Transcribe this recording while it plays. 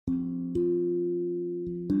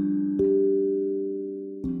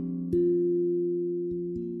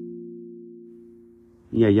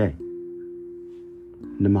Yeah.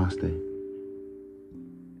 Namaste.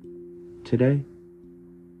 Today,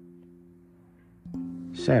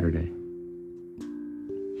 Saturday,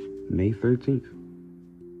 May 13th.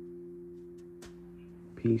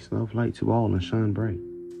 Peace, love, light to all, and shine bright.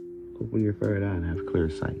 Open your third eye and have clear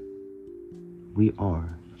sight. We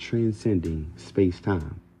are transcending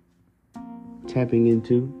space-time, tapping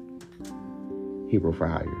into Hero for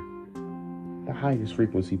Higher, the highest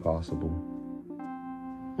frequency possible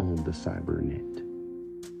on the cybernet.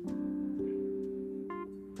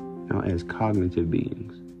 Now, as cognitive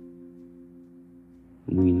beings,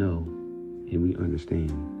 we know and we understand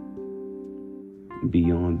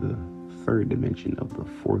beyond the third dimension of the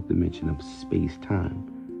fourth dimension of space-time,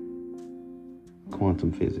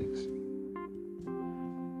 quantum physics,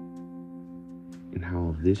 and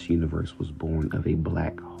how this universe was born of a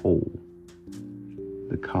black hole,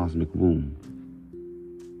 the cosmic womb,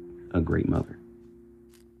 a great mother.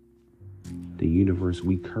 The universe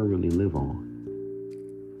we currently live on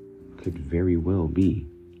could very well be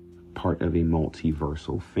part of a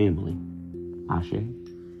multiversal family, Ashe,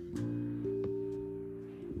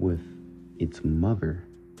 with its mother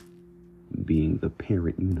being the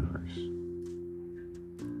parent universe.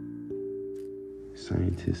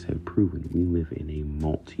 Scientists have proven we live in a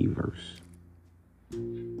multiverse.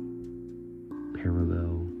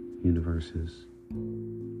 Parallel universes,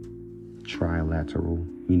 trilateral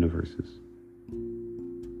universes.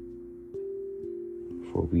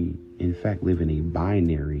 For we, in fact, live in a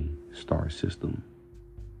binary star system.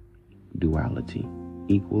 Duality,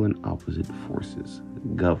 equal and opposite forces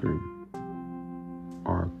govern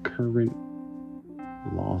our current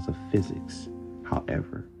laws of physics.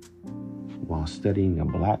 However, while studying a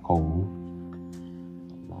black hole,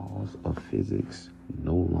 laws of physics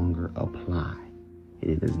no longer apply.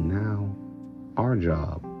 It is now our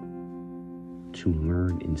job to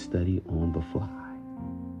learn and study on the fly.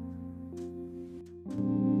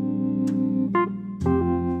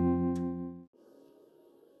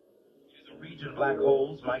 Black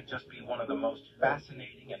holes might just be one of the most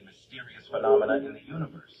fascinating and mysterious phenomena in the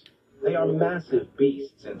universe. They are massive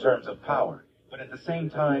beasts in terms of power, but at the same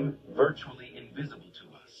time, virtually invisible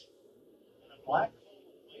to us. A black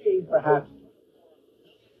hole, perhaps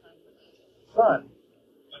sun.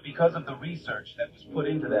 But because of the research that was put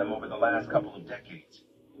into them over the last couple of decades,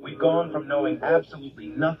 we've gone from knowing absolutely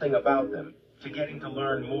nothing about them to getting to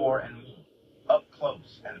learn more and more, up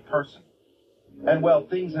close and personal. And well,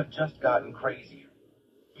 things have just gotten crazier.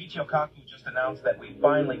 Michio Kaku just announced that we've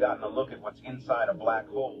finally gotten a look at what's inside a black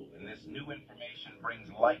hole, and this new information brings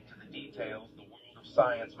light to the details the world of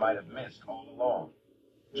science might have missed all along.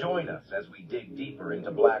 Join us as we dig deeper into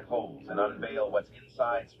black holes and unveil what's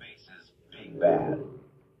inside space's big bad.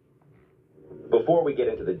 Before we get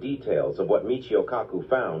into the details of what Michio Kaku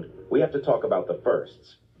found, we have to talk about the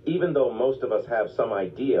firsts. Even though most of us have some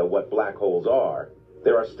idea what black holes are,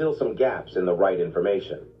 there are still some gaps in the right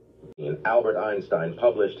information. Albert Einstein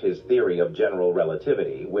published his theory of general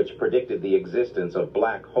relativity, which predicted the existence of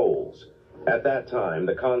black holes. At that time,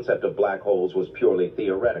 the concept of black holes was purely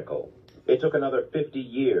theoretical. It took another 50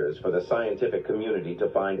 years for the scientific community to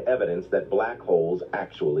find evidence that black holes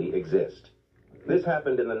actually exist. This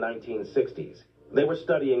happened in the 1960s. They were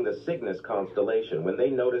studying the Cygnus constellation when they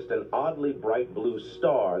noticed an oddly bright blue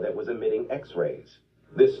star that was emitting X-rays.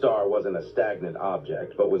 This star wasn't a stagnant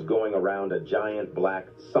object, but was going around a giant black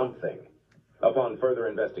something. Upon further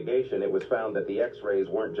investigation, it was found that the X-rays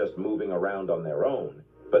weren't just moving around on their own,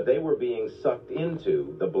 but they were being sucked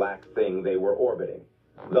into the black thing they were orbiting.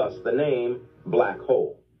 Thus the name, black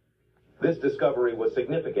hole. This discovery was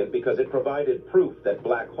significant because it provided proof that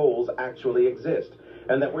black holes actually exist,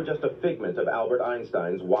 and that we're just a figment of Albert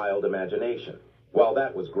Einstein's wild imagination. While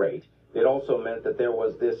that was great, it also meant that there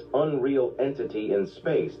was this unreal entity in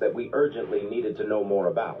space that we urgently needed to know more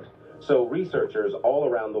about. So researchers all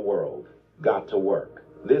around the world got to work.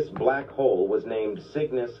 This black hole was named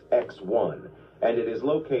Cygnus X1, and it is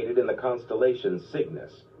located in the constellation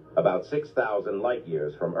Cygnus, about 6,000 light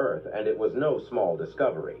years from Earth, and it was no small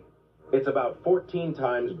discovery. It's about 14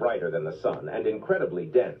 times brighter than the sun and incredibly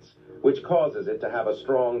dense, which causes it to have a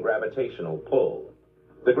strong gravitational pull.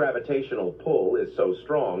 The gravitational pull is so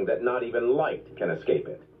strong that not even light can escape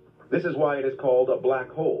it. This is why it is called a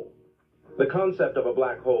black hole. The concept of a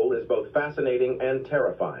black hole is both fascinating and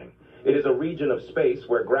terrifying. It is a region of space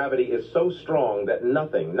where gravity is so strong that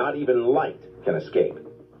nothing, not even light, can escape.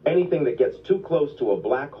 Anything that gets too close to a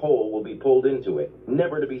black hole will be pulled into it,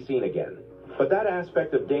 never to be seen again. But that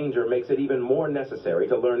aspect of danger makes it even more necessary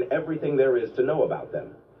to learn everything there is to know about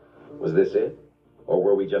them. Was this it? Or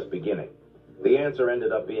were we just beginning? The answer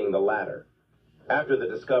ended up being the latter. After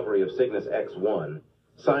the discovery of Cygnus X1,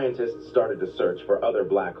 scientists started to search for other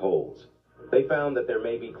black holes. They found that there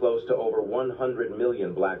may be close to over 100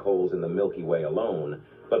 million black holes in the Milky Way alone,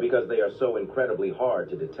 but because they are so incredibly hard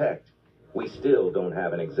to detect, we still don't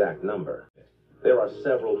have an exact number. There are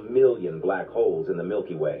several million black holes in the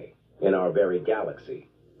Milky Way, in our very galaxy,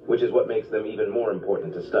 which is what makes them even more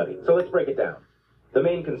important to study. So let's break it down. The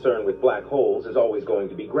main concern with black holes is always going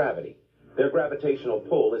to be gravity. Their gravitational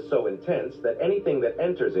pull is so intense that anything that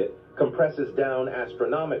enters it compresses down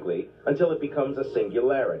astronomically until it becomes a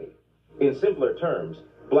singularity. In simpler terms,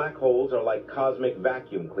 black holes are like cosmic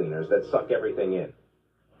vacuum cleaners that suck everything in.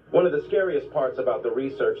 One of the scariest parts about the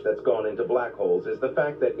research that's gone into black holes is the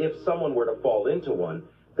fact that if someone were to fall into one,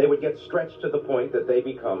 they would get stretched to the point that they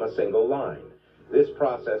become a single line. This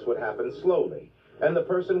process would happen slowly, and the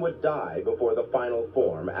person would die before the final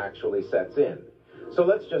form actually sets in. So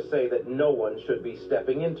let's just say that no one should be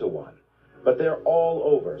stepping into one. But they're all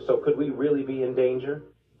over, so could we really be in danger?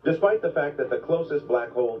 Despite the fact that the closest black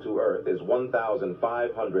hole to Earth is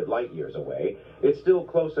 1,500 light years away, it's still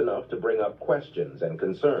close enough to bring up questions and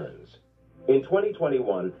concerns. In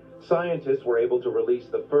 2021, scientists were able to release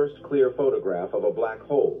the first clear photograph of a black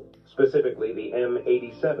hole, specifically the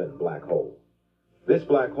M87 black hole. This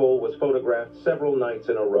black hole was photographed several nights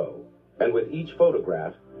in a row, and with each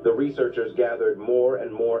photograph, the researchers gathered more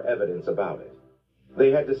and more evidence about it. They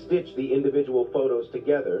had to stitch the individual photos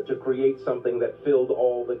together to create something that filled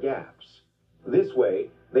all the gaps. This way,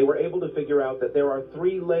 they were able to figure out that there are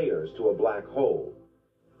 3 layers to a black hole.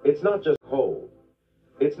 It's not just hole.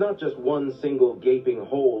 It's not just one single gaping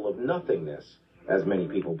hole of nothingness, as many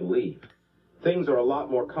people believe. Things are a lot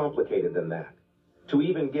more complicated than that. To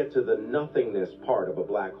even get to the nothingness part of a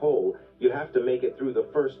black hole, you have to make it through the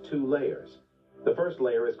first 2 layers. The first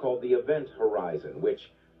layer is called the event horizon,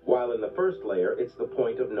 which, while in the first layer, it's the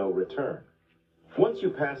point of no return. Once you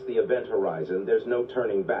pass the event horizon, there's no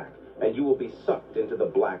turning back, and you will be sucked into the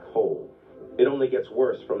black hole. It only gets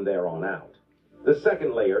worse from there on out. The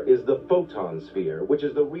second layer is the photon sphere, which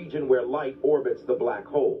is the region where light orbits the black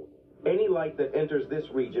hole. Any light that enters this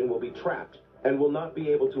region will be trapped and will not be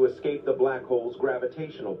able to escape the black hole's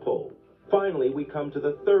gravitational pull. Finally, we come to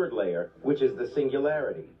the third layer, which is the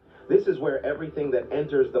singularity. This is where everything that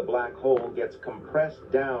enters the black hole gets compressed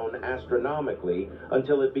down astronomically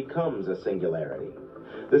until it becomes a singularity.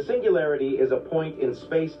 The singularity is a point in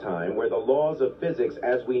space-time where the laws of physics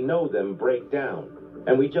as we know them break down,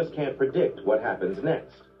 and we just can't predict what happens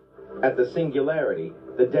next. At the singularity,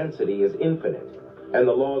 the density is infinite, and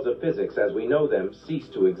the laws of physics as we know them cease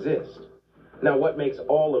to exist. Now, what makes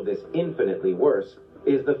all of this infinitely worse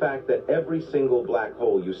is the fact that every single black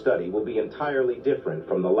hole you study will be entirely different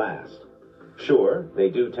from the last. Sure, they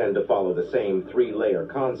do tend to follow the same 3-layer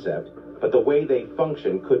concept, but the way they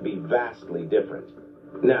function could be vastly different.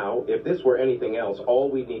 Now, if this were anything else, all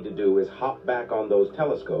we need to do is hop back on those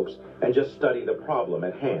telescopes and just study the problem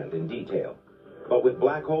at hand in detail. But with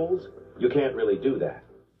black holes, you can't really do that.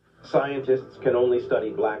 Scientists can only study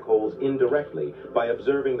black holes indirectly by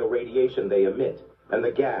observing the radiation they emit and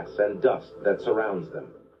the gas and dust that surrounds them.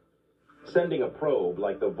 Sending a probe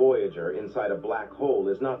like the Voyager inside a black hole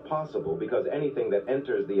is not possible because anything that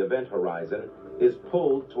enters the event horizon is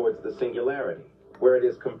pulled towards the singularity, where it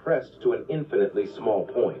is compressed to an infinitely small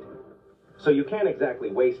point. So you can't exactly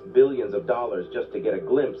waste billions of dollars just to get a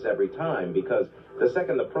glimpse every time, because the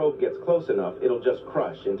second the probe gets close enough, it'll just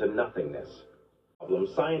crush into nothingness.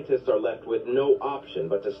 Scientists are left with no option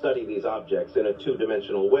but to study these objects in a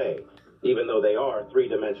 2-dimensional way, even though they are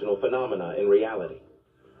 3-dimensional phenomena in reality.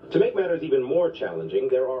 To make matters even more challenging,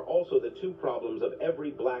 there are also the 2 problems of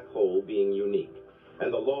every black hole being unique,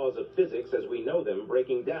 and the laws of physics as we know them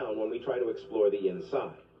breaking down when we try to explore the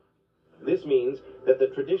inside. This means that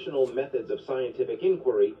the traditional methods of scientific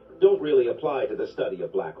inquiry don't really apply to the study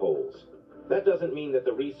of black holes. That doesn't mean that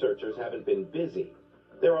the researchers haven't been busy.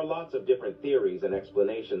 There are lots of different theories and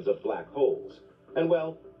explanations of black holes, and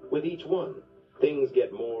well, with each one, things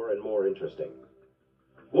get more and more interesting.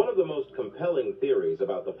 One of the most compelling theories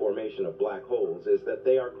about the formation of black holes is that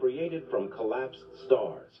they are created from collapsed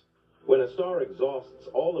stars. When a star exhausts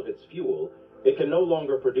all of its fuel, it can no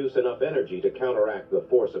longer produce enough energy to counteract the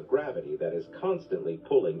force of gravity that is constantly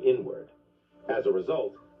pulling inward. As a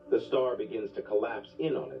result, the star begins to collapse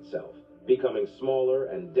in on itself, becoming smaller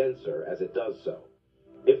and denser as it does so.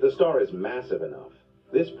 If the star is massive enough,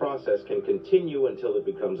 this process can continue until it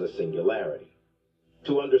becomes a singularity.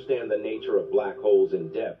 To understand the nature of black holes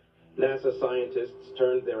in depth, NASA scientists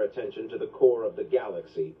turned their attention to the core of the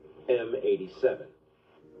galaxy, M87.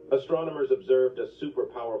 Astronomers observed a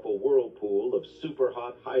super-powerful whirlpool of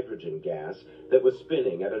super-hot hydrogen gas that was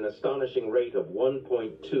spinning at an astonishing rate of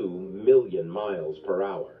 1.2 million miles per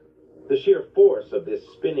hour. The sheer force of this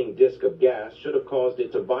spinning disk of gas should have caused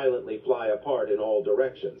it to violently fly apart in all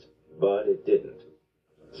directions, but it didn't.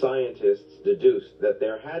 Scientists deduced that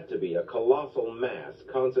there had to be a colossal mass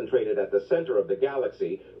concentrated at the center of the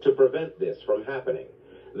galaxy to prevent this from happening.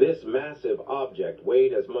 This massive object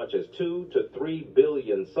weighed as much as 2 to 3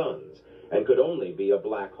 billion suns and could only be a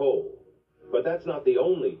black hole. But that's not the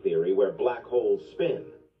only theory where black holes spin.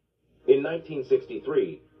 In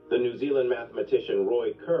 1963, the New Zealand mathematician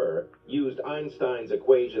Roy Kerr used Einstein's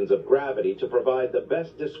equations of gravity to provide the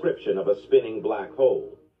best description of a spinning black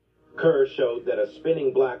hole. Kerr showed that a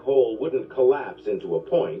spinning black hole wouldn't collapse into a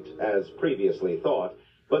point, as previously thought,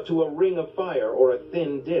 but to a ring of fire or a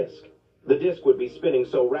thin disk. The disk would be spinning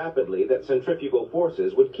so rapidly that centrifugal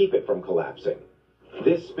forces would keep it from collapsing.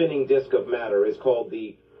 This spinning disk of matter is called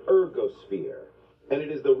the ergosphere, and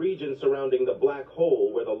it is the region surrounding the black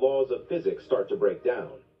hole where the laws of physics start to break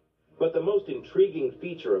down. But the most intriguing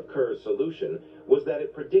feature of Kerr's solution was that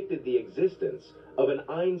it predicted the existence of an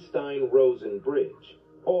Einstein-Rosen bridge,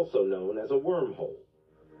 also known as a wormhole.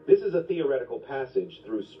 This is a theoretical passage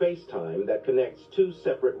through space-time that connects two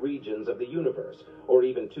separate regions of the universe, or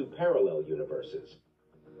even two parallel universes.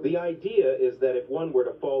 The idea is that if one were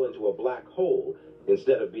to fall into a black hole,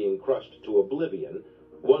 instead of being crushed to oblivion,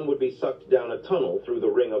 one would be sucked down a tunnel through the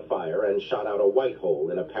ring of fire and shot out a white hole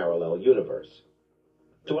in a parallel universe.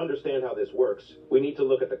 To understand how this works, we need to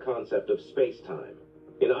look at the concept of space-time.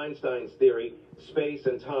 In Einstein's theory, space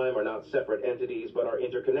and time are not separate entities but are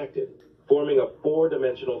interconnected, forming a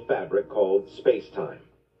four-dimensional fabric called space-time.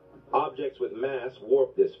 Objects with mass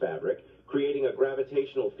warp this fabric, creating a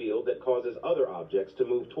gravitational field that causes other objects to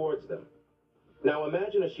move towards them. Now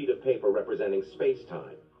imagine a sheet of paper representing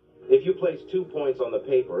space-time. If you place 2 points on the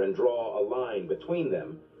paper and draw a line between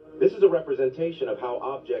them, this is a representation of how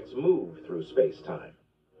objects move through space-time.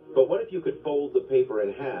 But what if you could fold the paper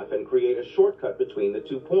in half and create a shortcut between the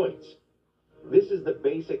 2 points? This is the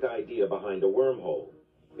basic idea behind a wormhole.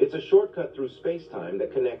 It's a shortcut through space-time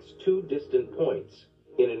that connects two distant points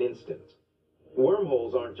in an instant.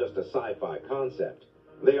 Wormholes aren't just a sci-fi concept.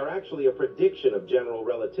 They are actually a prediction of general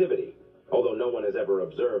relativity, although no one has ever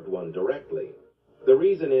observed one directly. The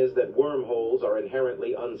reason is that wormholes are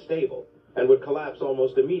inherently unstable and would collapse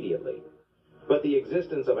almost immediately. But the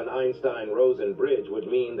existence of an Einstein-Rosen bridge would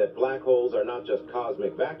mean that black holes are not just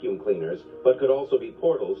cosmic vacuum cleaners, but could also be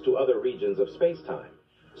portals to other regions of space-time.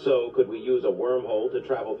 So, could we use a wormhole to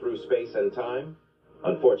travel through space and time?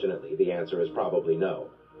 Unfortunately, the answer is probably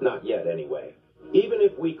no. Not yet, anyway. Even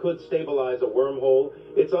if we could stabilize a wormhole,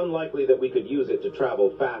 it's unlikely that we could use it to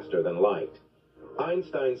travel faster than light.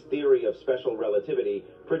 Einstein's theory of special relativity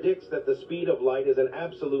predicts that the speed of light is an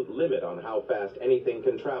absolute limit on how fast anything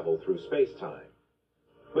can travel through space-time.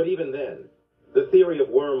 But even then, the theory of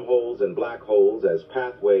wormholes and black holes as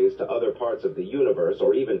pathways to other parts of the universe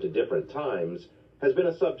or even to different times has been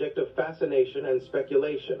a subject of fascination and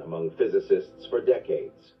speculation among physicists for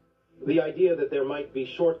decades. The idea that there might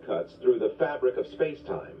be shortcuts through the fabric of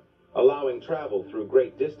space-time, allowing travel through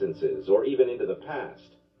great distances or even into the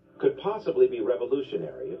past, could possibly be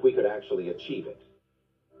revolutionary if we could actually achieve it.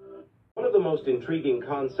 One of the most intriguing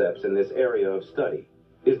concepts in this area of study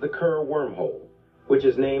is the Kerr wormhole, which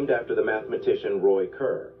is named after the mathematician Roy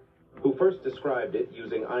Kerr, who first described it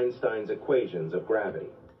using Einstein's equations of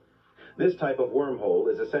gravity. This type of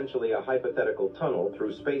wormhole is essentially a hypothetical tunnel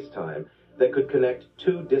through space-time that could connect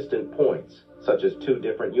two distant points, such as two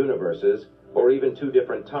different universes, or even two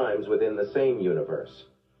different times within the same universe.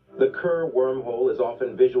 The Kerr wormhole is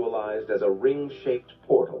often visualized as a ring-shaped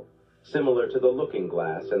portal, similar to the Looking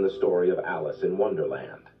Glass in the story of Alice in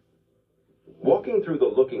Wonderland. Walking through the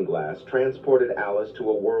Looking Glass transported Alice to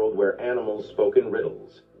a world where animals spoke in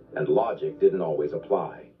riddles, and logic didn't always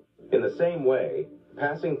apply. In the same way,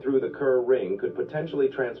 passing through the Kerr ring could potentially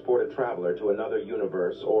transport a traveler to another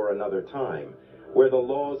universe or another time, where the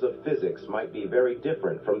laws of physics might be very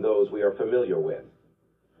different from those we are familiar with.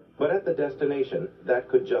 But at the destination, that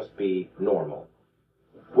could just be normal.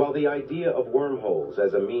 While the idea of wormholes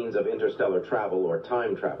as a means of interstellar travel or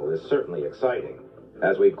time travel is certainly exciting,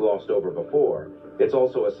 as we've glossed over before, it's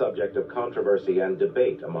also a subject of controversy and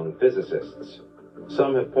debate among physicists.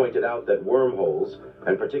 Some have pointed out that wormholes,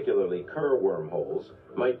 and particularly Kerr wormholes,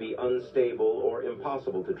 might be unstable or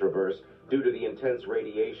impossible to traverse due to the intense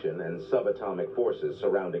radiation and subatomic forces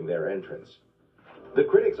surrounding their entrance. The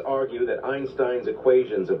critics argue that Einstein's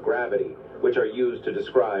equations of gravity, which are used to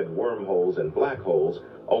describe wormholes and black holes,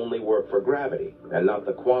 only work for gravity and not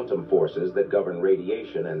the quantum forces that govern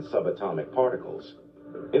radiation and subatomic particles.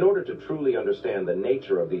 In order to truly understand the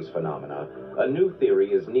nature of these phenomena, a new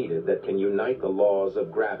theory is needed that can unite the laws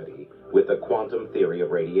of gravity with the quantum theory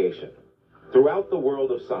of radiation. Throughout the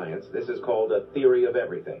world of science, this is called a theory of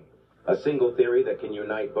everything, a single theory that can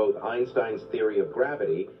unite both Einstein's theory of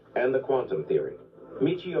gravity and the quantum theory.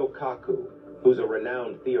 Michio Kaku, who's a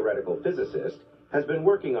renowned theoretical physicist, has been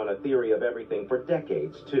working on a theory of everything for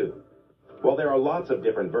decades, too. While there are lots of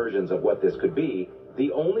different versions of what this could be,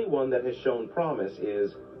 the only one that has shown promise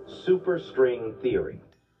is superstring theory.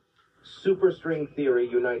 Superstring theory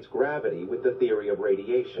unites gravity with the theory of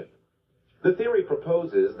radiation. The theory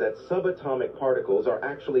proposes that subatomic particles are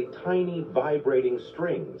actually tiny vibrating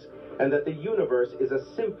strings, and that the universe is a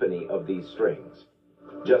symphony of these strings.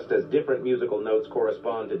 Just as different musical notes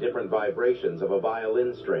correspond to different vibrations of a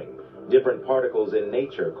violin string, different particles in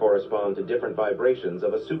nature correspond to different vibrations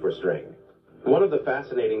of a superstring. One of the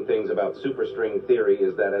fascinating things about superstring theory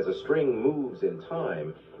is that as a string moves in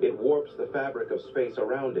time, it warps the fabric of space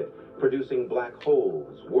around it, producing black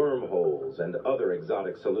holes, wormholes, and other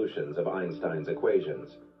exotic solutions of Einstein's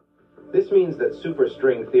equations. This means that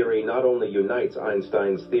superstring theory not only unites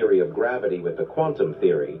Einstein's theory of gravity with the quantum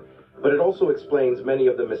theory, but it also explains many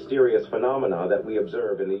of the mysterious phenomena that we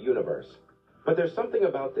observe in the universe. But there's something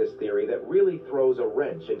about this theory that really throws a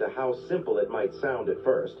wrench into how simple it might sound at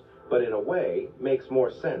first, but in a way, makes more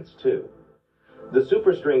sense too. The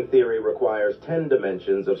superstring theory requires 10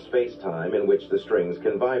 dimensions of space-time in which the strings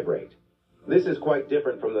can vibrate. This is quite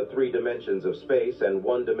different from the 3 dimensions of space and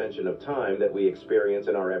 1 dimension of time that we experience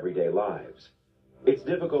in our everyday lives. It's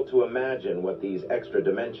difficult to imagine what these extra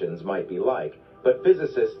dimensions might be like, but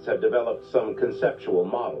physicists have developed some conceptual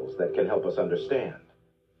models that can help us understand.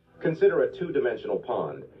 Consider a 2-dimensional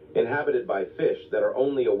pond, inhabited by fish that are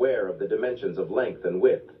only aware of the dimensions of length and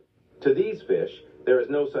width. To these fish, there is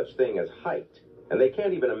no such thing as height, and they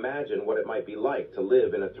can't even imagine what it might be like to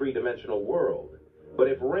live in a 3-dimensional world. But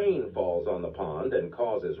if rain falls on the pond and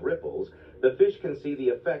causes ripples, the fish can see the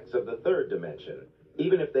effects of the 3rd dimension,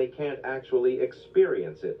 even if they can't actually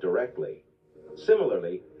experience it directly.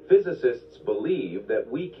 Similarly, physicists believe that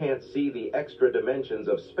we can't see the extra dimensions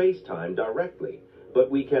of space-time directly, but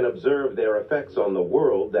we can observe their effects on the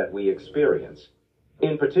world that we experience.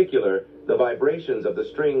 In particular, the vibrations of the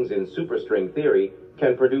strings in superstring theory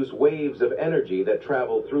can produce waves of energy that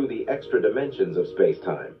travel through the extra dimensions of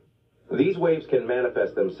space-time. These waves can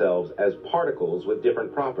manifest themselves as particles with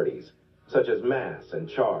different properties, such as mass and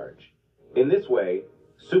charge. In this way,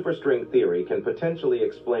 superstring theory can potentially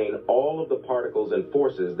explain all of the particles and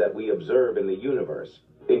forces that we observe in the universe,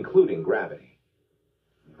 including gravity.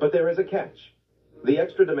 But there is a catch. The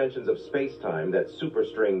extra dimensions of space-time that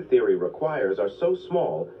superstring theory requires are so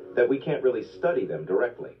small that we can't really study them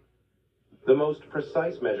directly. The most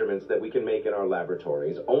precise measurements that we can make in our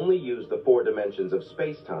laboratories only use the 4 dimensions of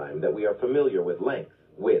space-time that we are familiar with: length,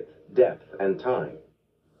 width, depth, and time.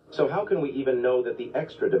 So how can we even know that the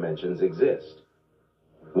extra dimensions exist?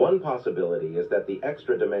 One possibility is that the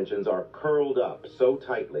extra dimensions are curled up so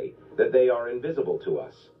tightly that they are invisible to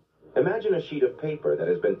us. Imagine a sheet of paper that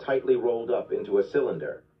has been tightly rolled up into a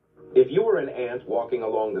cylinder. If you were an ant walking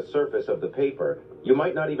along the surface of the paper, you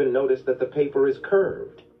might not even notice that the paper is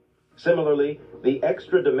curved. Similarly, the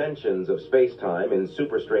extra dimensions of space-time in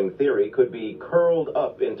superstring theory could be curled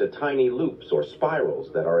up into tiny loops or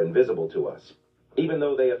spirals that are invisible to us, even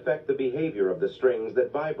though they affect the behavior of the strings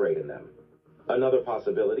that vibrate in them. Another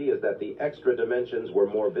possibility is that the extra dimensions were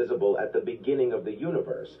more visible at the beginning of the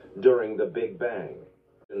universe, during the Big Bang.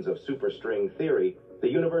 Of superstring theory, the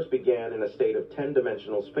universe began in a state of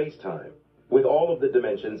 10-dimensional space-time, with all of the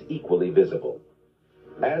dimensions equally visible.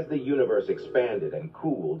 As the universe expanded and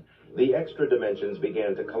cooled, the extra dimensions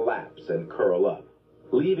began to collapse and curl up,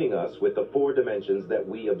 leaving us with the 4 dimensions that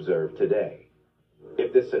we observe today.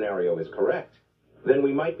 If this scenario is correct, then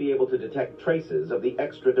we might be able to detect traces of the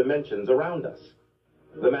extra dimensions around us.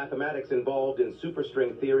 The mathematics involved in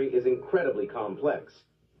superstring theory is incredibly complex.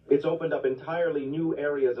 It's opened up entirely new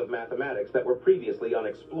areas of mathematics that were previously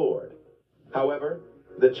unexplored. However,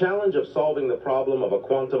 the challenge of solving the problem of a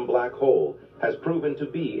quantum black hole has proven to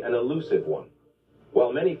be an elusive one.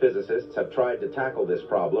 While many physicists have tried to tackle this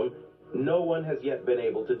problem, no one has yet been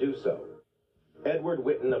able to do so. Edward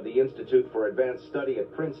Witten of the Institute for Advanced Study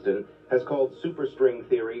at Princeton has called superstring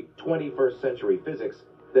theory 21st century physics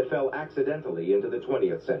that fell accidentally into the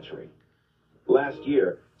 20th century. Last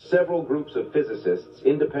year, several groups of physicists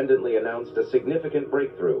independently announced a significant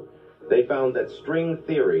breakthrough. They found that string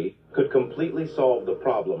theory could completely solve the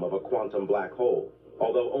problem of a quantum black hole,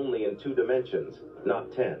 although only in 2 dimensions,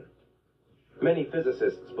 not 10. Many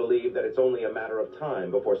physicists believe that it's only a matter of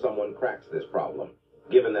time before someone cracks this problem,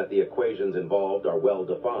 given that the equations involved are well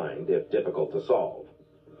defined, if difficult to solve.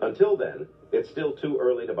 Until then, it's still too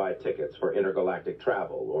early to buy tickets for intergalactic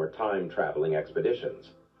travel or time-traveling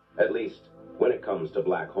expeditions, at least when it comes to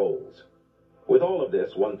black holes. With all of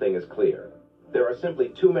this, one thing is clear. There are simply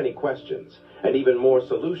too many questions, and even more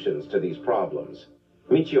solutions to these problems.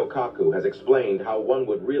 Michio Kaku has explained how one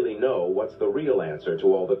would really know what's the real answer to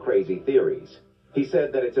all the crazy theories. He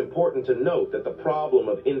said that it's important to note that the problem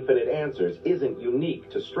of infinite answers isn't unique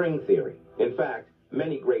to string theory. In fact,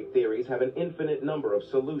 many great theories have an infinite number of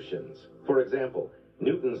solutions. For example,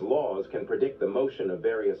 Newton's laws can predict the motion of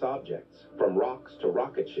various objects, from rocks to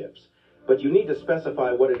rocket ships. But you need to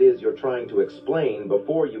specify what it is you're trying to explain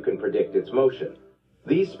before you can predict its motion.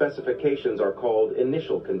 These specifications are called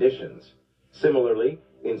initial conditions. Similarly,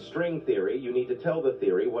 in string theory, you need to tell the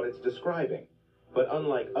theory what it's describing. But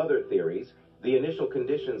unlike other theories, the initial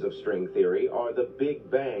conditions of string theory are the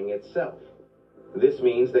Big Bang itself. This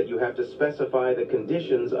means that you have to specify the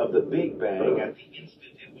conditions of the Big Bang at the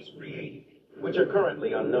instant it was created, which are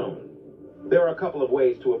currently unknown. There are a couple of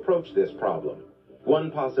ways to approach this problem.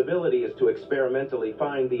 One possibility is to experimentally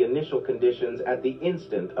find the initial conditions at the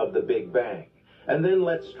instant of the Big Bang, and then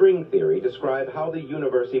let string theory describe how the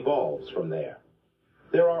universe evolves from there.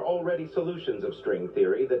 There are already solutions of string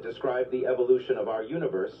theory that describe the evolution of our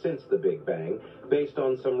universe since the Big Bang, based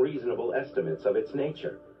on some reasonable estimates of its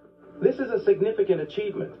nature. This is a significant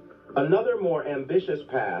achievement. Another more ambitious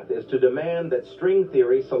path is to demand that string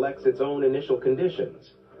theory selects its own initial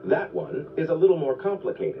conditions. That one is a little more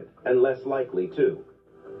complicated, and less likely too.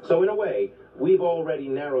 So in a way, we've already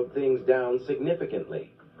narrowed things down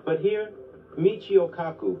significantly. But here, Michio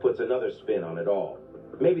Kaku puts another spin on it all.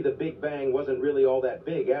 Maybe the Big Bang wasn't really all that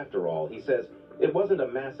big after all. He says it wasn't a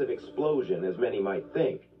massive explosion as many might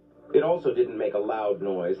think. It also didn't make a loud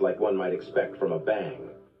noise like one might expect from a bang.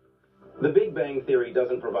 The Big Bang theory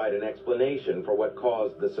doesn't provide an explanation for what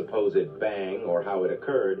caused the supposed bang or how it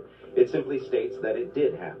occurred. It simply states that it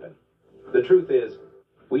did happen. The truth is,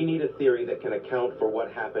 we need a theory that can account for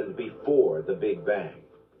what happened before the Big Bang.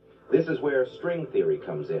 This is where string theory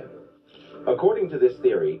comes in. According to this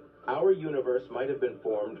theory, our universe might have been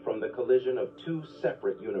formed from the collision of two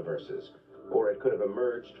separate universes, or it could have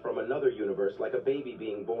emerged from another universe like a baby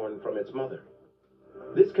being born from its mother.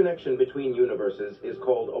 This connection between universes is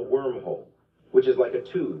called a wormhole, which is like a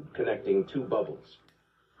tube connecting two bubbles.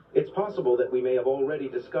 It's possible that we may have already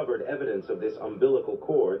discovered evidence of this umbilical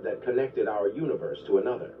cord that connected our universe to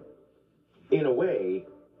another. In a way,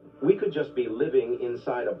 we could just be living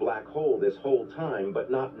inside a black hole this whole time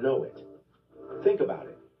but not know it. Think about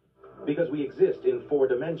it. Because we exist in 4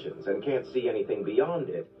 dimensions and can't see anything beyond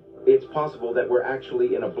it, it's possible that we're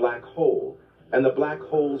actually in a black hole, and the black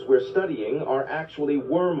holes we're studying are actually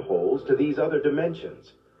wormholes to these other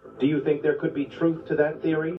dimensions. Do you think there could be truth to that theory?